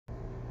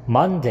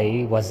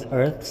Monday was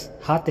Earth's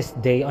hottest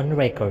day on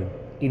record,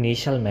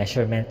 initial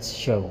measurements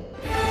show.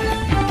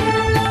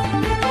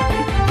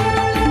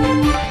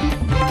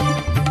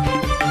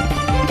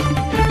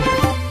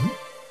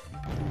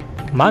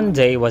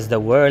 Monday was the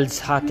world's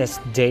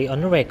hottest day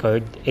on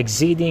record,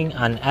 exceeding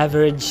an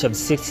average of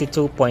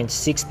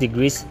 62.6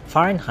 degrees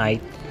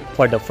Fahrenheit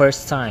for the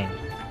first time,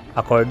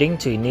 according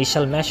to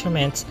initial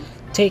measurements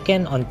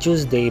taken on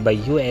Tuesday by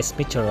U.S.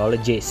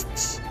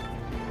 meteorologists.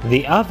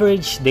 The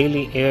average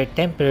daily air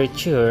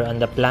temperature on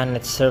the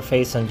planet's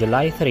surface on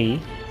July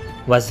 3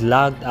 was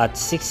logged at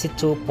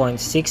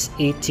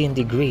 62.618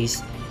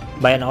 degrees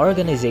by an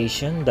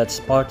organization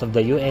that's part of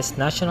the U.S.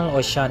 National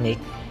Oceanic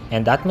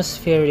and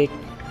Atmospheric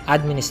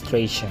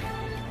Administration.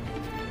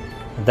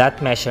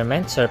 That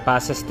measurement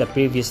surpasses the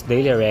previous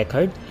daily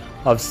record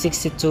of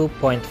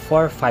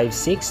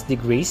 62.456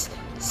 degrees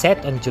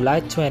set on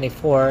July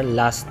 24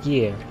 last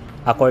year,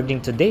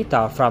 according to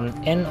data from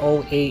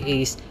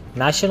NOAA's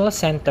National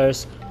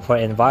Centers for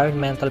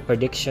Environmental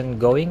Prediction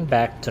going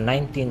back to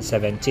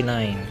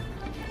 1979.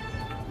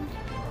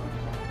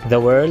 The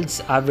world's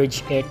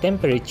average air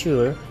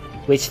temperature,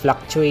 which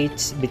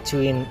fluctuates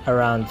between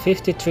around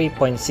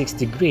 53.6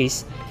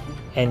 degrees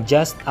and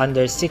just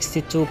under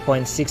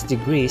 62.6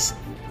 degrees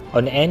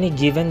on any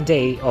given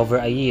day over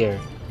a year,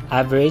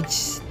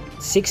 averaged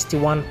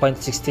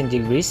 61.16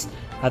 degrees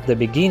at the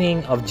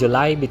beginning of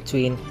July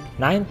between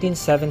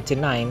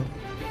 1979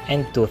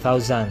 and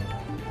 2000.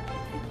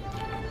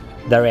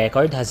 The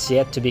record has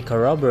yet to be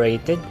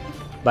corroborated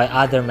by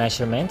other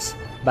measurements,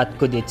 but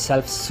could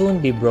itself soon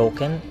be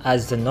broken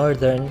as the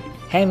Northern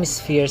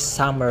Hemisphere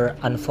summer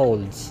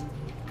unfolds.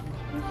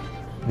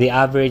 The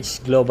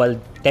average global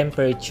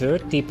temperature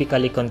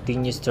typically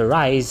continues to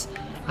rise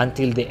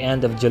until the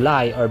end of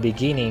July or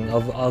beginning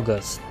of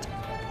August.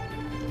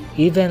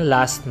 Even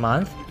last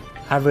month,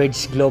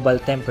 average global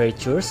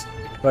temperatures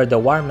were the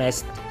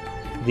warmest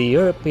the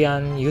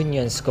European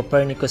Union's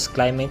Copernicus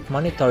Climate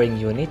Monitoring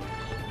Unit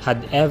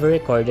had ever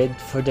recorded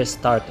for the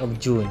start of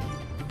June.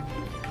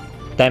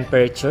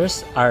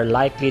 Temperatures are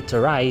likely to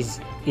rise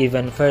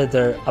even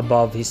further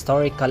above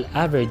historical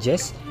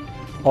averages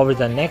over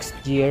the next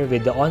year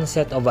with the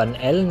onset of an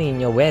El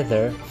Niño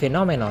weather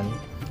phenomenon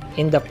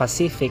in the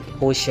Pacific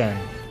Ocean,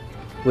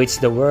 which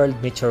the World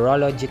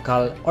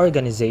Meteorological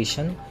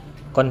Organization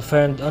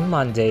confirmed on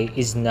Monday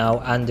is now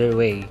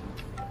underway.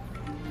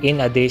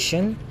 In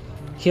addition,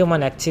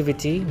 human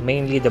activity,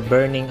 mainly the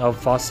burning of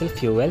fossil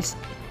fuels,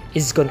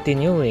 is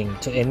continuing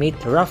to emit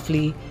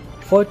roughly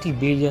 40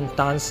 billion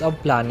tons of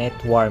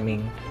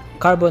planet-warming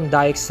carbon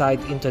dioxide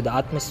into the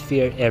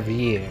atmosphere every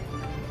year.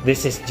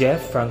 This is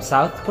Jeff from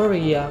South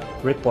Korea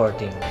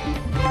reporting.